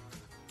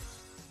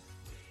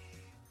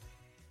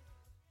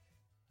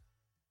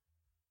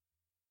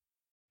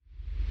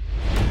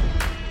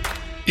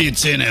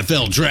 It's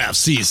NFL draft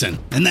season,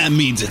 and that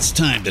means it's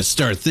time to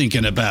start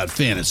thinking about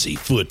fantasy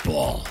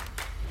football.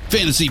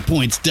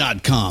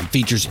 FantasyPoints.com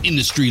features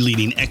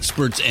industry-leading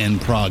experts and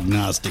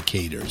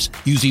prognosticators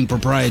using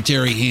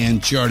proprietary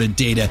hand-charted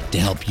data to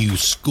help you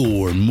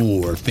score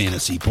more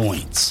fantasy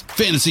points.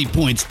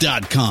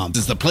 FantasyPoints.com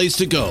is the place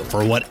to go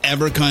for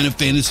whatever kind of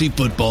fantasy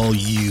football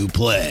you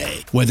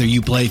play. Whether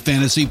you play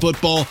fantasy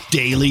football,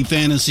 daily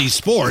fantasy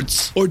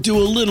sports, or do a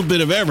little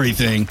bit of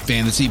everything,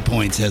 Fantasy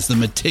Points has the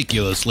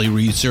meticulously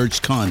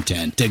researched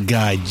content to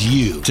guide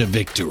you to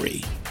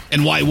victory.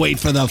 And why wait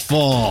for the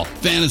fall?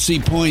 Fantasy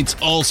Points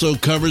also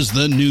covers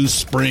the new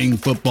spring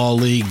football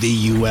league,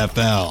 the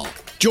UFL.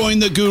 Join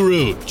the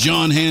guru,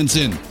 John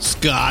Hansen,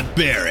 Scott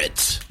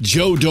Barrett,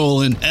 Joe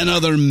Dolan, and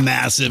other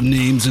massive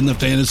names in the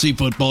fantasy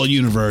football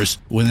universe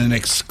with an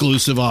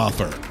exclusive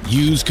offer.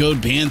 Use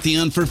code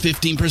Pantheon for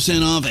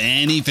 15% off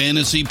any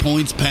Fantasy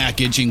Points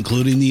package,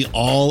 including the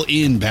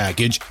all-in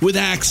package with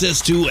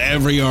access to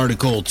every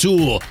article,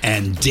 tool,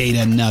 and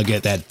data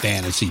nugget that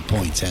Fantasy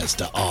Points has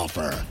to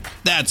offer.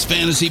 That's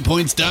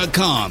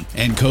fantasypoints.com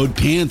and code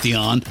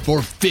Pantheon for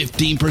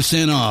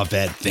 15% off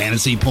at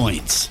Fantasy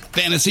Points.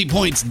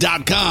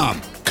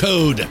 Fantasypoints.com,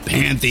 code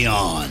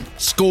Pantheon.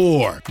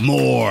 Score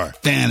more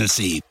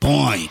fantasy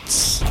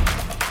points.